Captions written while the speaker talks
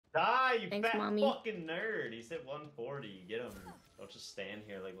die, you Thanks, fat mommy. fucking nerd. He's hit 140. Get him. Don't just stand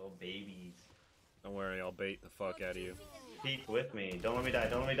here like little babies. Don't worry, I'll bait the fuck out of you. Peek with me. Don't let me die.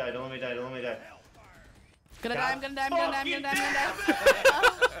 Don't let me die. Don't let me die. Don't let me die. Gonna die, I'm gonna die, I'm gonna die, I'm gonna die, I'm gonna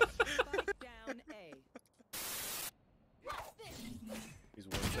die. Spike down A. He's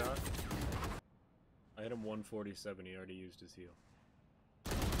one shot. I hit him 147, he already used his heal.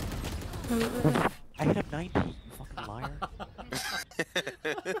 I hit him 90, you fucking liar.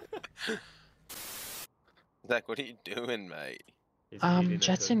 Zach, what are you doing, mate?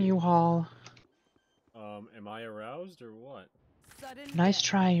 Jetson U-Haul. Am I aroused or what? Sudden Nice death.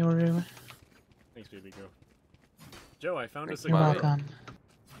 try, Yoru. Thanks, baby girl. Joe, I found us a You're guy. welcome.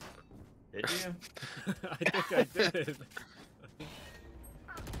 Did you? I think I did.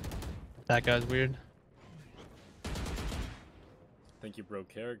 That guy's weird. I think you broke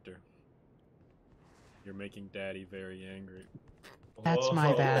character. You're making daddy very angry. That's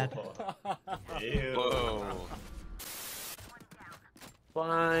my bad. Ew. Whoa.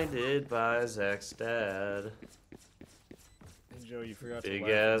 Blinded by Zach's dad. Hey, Joe, you forgot Big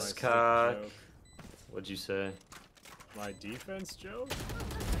to laugh ass at my cock. sick joke. What'd you say? My defense joke?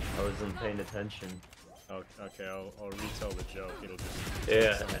 I wasn't paying attention. Oh, okay, I'll retell the joke. It'll just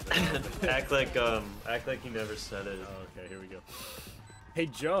Yeah. act like you never said it. Oh, okay, here we go. Hey,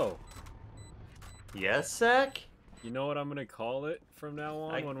 Joe. Yes, Zach? You know what I'm gonna call it from now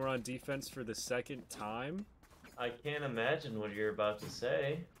on when we're on defense for the second time? I can't imagine what you're about to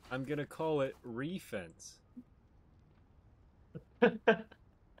say. I'm gonna call it refense.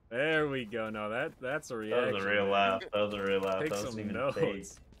 There we go. No, that's a reaction. That was a real laugh. That was a real laugh. Take That wasn't some even notes. fake.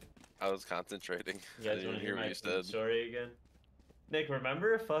 I was concentrating. You I guys didn't want to hear hear what my you food said. story again? Nick,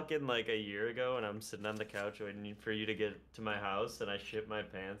 remember fucking like a year ago when I'm sitting on the couch waiting for you to get to my house and I shit my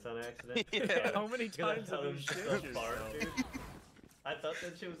pants on accident? Yeah. How many times have you I shit thought it was a yourself? fart, dude. I thought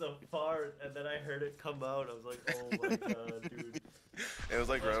that shit was a fart, and then I heard it come out. I was like, oh my god, dude. It was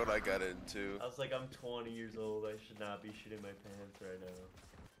like right when I got in too. I was like, I'm 20 years old. I should not be shitting my pants right now.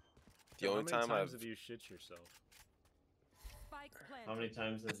 The only time How many times I've have you shit yourself? Spike planted. How many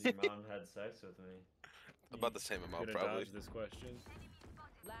times has your mom had sex with me? about the same amount Gonna probably. dodge this question.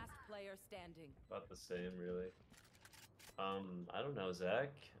 Last player standing. About the same, really. I don't know, Zach.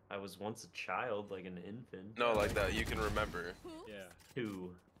 I was once a child, like an infant. No, like that you can remember. Yeah,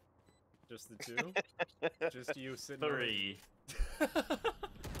 2. just the two. Just you sitting. on 3.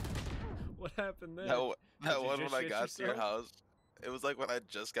 What happened there? That Did you one just when I shit got to your yourself? house. It was like when I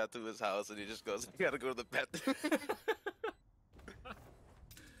just got to his house and he just goes, "I gotta go to the bathroom."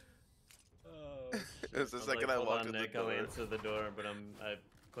 Oh, It was the I'm second like, I hold walked on, in the Nick, I'll door. answer the door, but I'm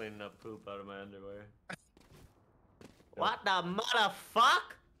cleaning up poop out of my underwear. What the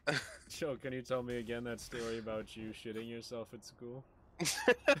motherfuck? Joe, can you tell me again that story about you shitting yourself at school? Alright,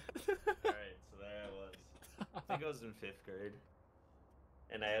 so there I was. I think I was in 5th grade.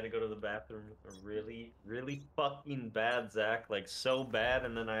 And I had to go to the bathroom really, really fucking bad, Zach. Like, so bad,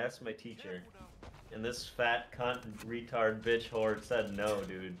 and then I asked my teacher. And this fat cunt retard bitch whore said no,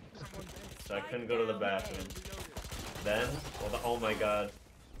 dude. So I couldn't go to the bathroom. Then, oh my god.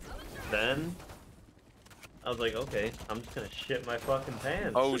 Then, I was like, okay, I'm just gonna shit my fucking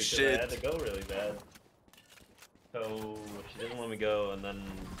pants. Oh, because shit. I had to go really bad. So, she didn't let me go, and then,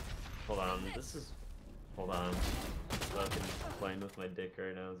 hold on, hold on. I'm fucking playing with my dick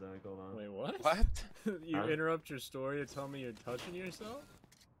right now, Zach, hold on. Wait, what? What? You Huh? interrupt your story to tell me you're touching yourself?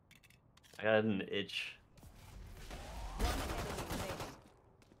 I got an itch.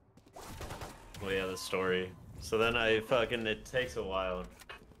 Well, yeah, the story. So then it takes a while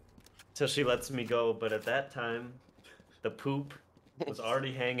till she lets me go, but at that time, the poop was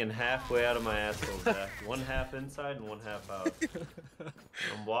already hanging halfway out of my asshole, Zach. One half inside and one half out.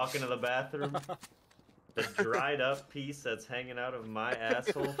 I'm walking to the bathroom. The dried up piece that's hanging out of my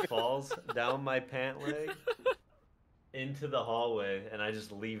asshole falls down my pant leg into the hallway, and I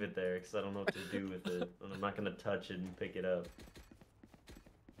just leave it there because I don't know what to do with it, and I'm not gonna touch it and pick it up.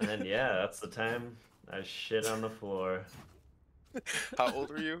 And then yeah, that's the time I shit on the floor. How old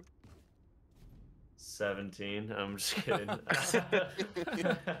were you? 17. I'm just kidding. I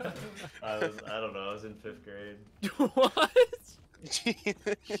don't know. I was in 5th grade. What? She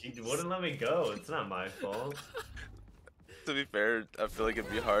wouldn't let me go. It's not my fault. To be fair, I feel like it'd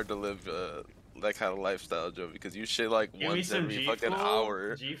be hard to live that kind of lifestyle, Joe, because you shit like Give me once some every G fucking Fuel,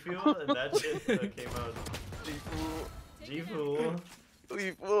 hour. G Fuel, and that shit came out. G-Fool. G Fuel.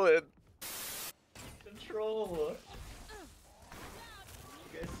 Leave fluid. Control.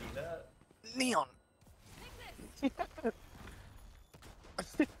 You guys see that? Neon.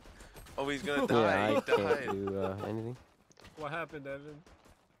 Oh, he's gonna Yeah, die. I He can't died. do anything. What happened, Evan?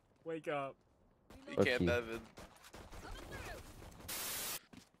 Wake up. You Fuck can't, you. Devin.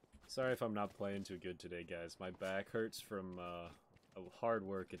 Sorry if I'm not playing too good today, guys. My back hurts from hard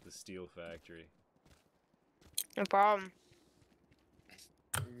work at the steel factory. No problem.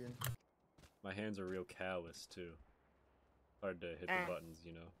 My hands are real callous too. Hard to hit the buttons,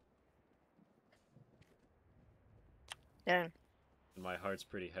 you know. Dang. And my heart's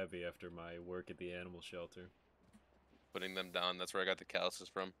pretty heavy after my work at the animal shelter. Putting them down, that's where I got the calluses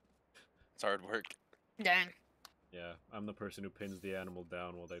from. It's hard work. Dang. Yeah, I'm the person who pins the animal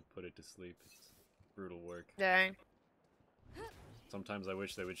down while they put it to sleep. It's brutal work. Dang. Sometimes I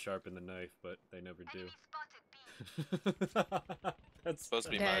wish they would sharpen the knife, but they never do. That's Supposed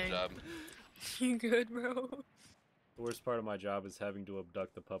to be my Dang. job. You good, bro? the worst part of my job is having to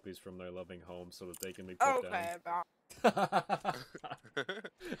abduct the puppies from their loving home so that they can be put Okay, bro. down.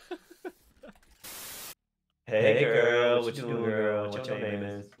 Hey girl, what you doing, girl? What your name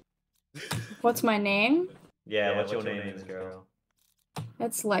is? What's my name? Yeah, what your name is, girl?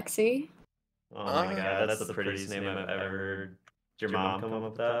 It's Lexi. Oh my god, that's the prettiest name I've ever heard. Did your mom come up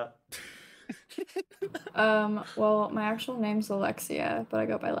with that? Well, my actual name's Alexia, but I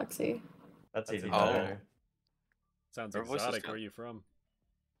go by Lexi. That's even Oh. better. Sounds Her voice is exotic. good. Where are you from?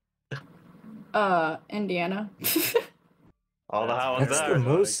 Indiana. All the how was That's that? the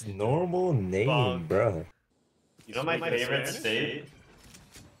most normal name, Bonk. bro. You know my speak favorite Spanish? state?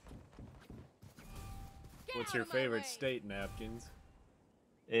 What's your favorite state, Napkins?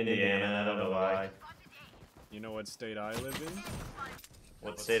 Indiana, I don't know why. You know what state I live in?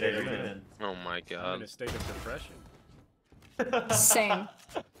 What state are you in? Oh my I'm in god. a state of depression. Same.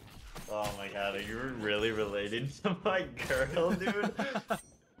 Oh my god, are you really relating to my girl, dude?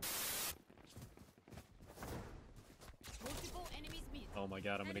 Oh my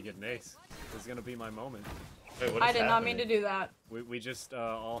god, I'm gonna get an ace. This is gonna be my moment. Wait, what I is did not mean to happening? do that. We just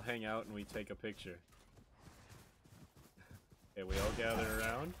all hang out and we take a picture. Okay, we all gather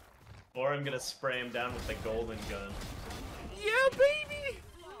around. Or I'm gonna spray him down with the golden gun. Yeah, baby!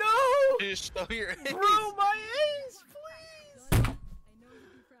 No! Just show your ace. Bro, my ace, please! I know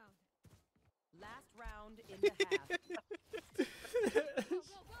you'd be proud. Last round in the half.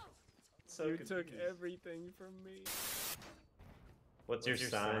 So You confused. took everything from me. What's your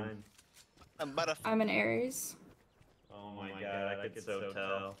sign? I'm about to I'm an Aries. Oh my god, I could so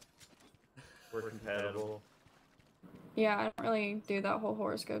tell. We're compatible. Yeah, I don't really do that whole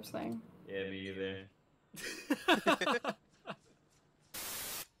horoscopes thing. Yeah, me either.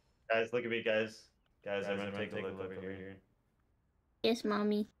 Guys, look at me, guys. Guys, I'm gonna take a look over here. Yes,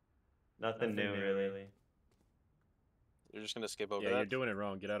 mommy. Nothing new, really. You're just gonna skip over Yeah, that? you're doing it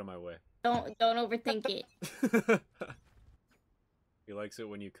wrong. Get out of my way. Don't overthink it. He likes it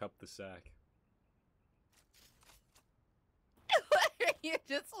when you cup the sack. You're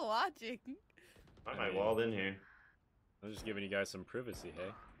just watching. Why am I walled in here? I'm just giving you guys some privacy,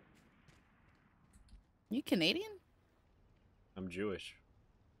 hey? You Canadian? I'm Jewish.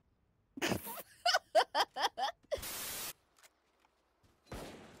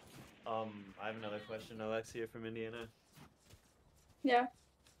 I have another question, Alexia from Indiana. Yeah.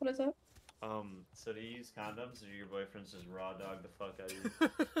 What is it? So do you use condoms, or do your boyfriends just raw dog the fuck out of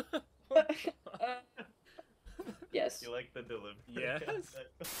you? Yes. You like the delivery? Yes.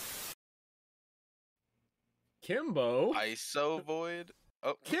 Kimbo? ISO void?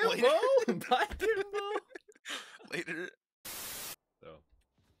 Oh, Kimbo? later. Bye, Kimbo! Later. So,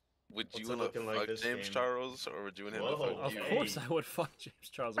 Would What's you it want looking to like fuck this James game? Charles, or would you want him Whoa, to fuck of you? course I would fuck James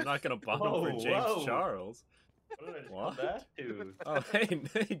Charles. I'm not gonna bomb for Whoa, James whoa. Charles. What did I just What? come back to? Oh,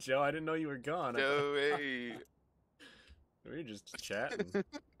 hey, Joe, I didn't know you were gone. No way. We were just chatting.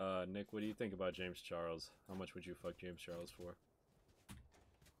 Nick, what do you think about James Charles? How much would you fuck James Charles for?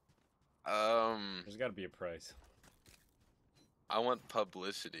 There's gotta be a price. I want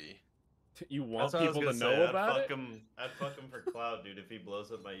publicity. You want That's what I was people to gonna know say. about it? I'd fuck him for clout, dude, if he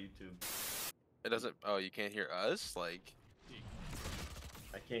blows up my YouTube. It doesn't. Oh, you can't hear us? Like,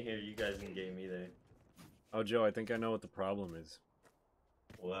 I can't hear you guys in game either. Oh, Joe, I think I know what the problem is.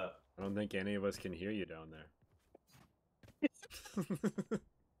 What? I don't think any of us can hear you down there.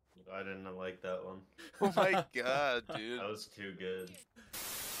 I didn't like that one. oh my god, dude. That was too good.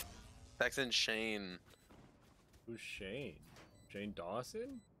 Texan Shane. Who's Shane? Shane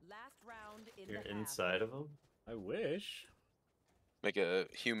Dawson? Last round in You're the half. inside of him? I wish. Make a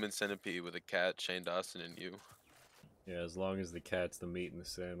human centipede with a cat, Shane Dawson, and you. Yeah, as long as the cat's the meat in the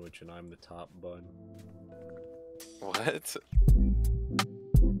sandwich and I'm the top bun. What?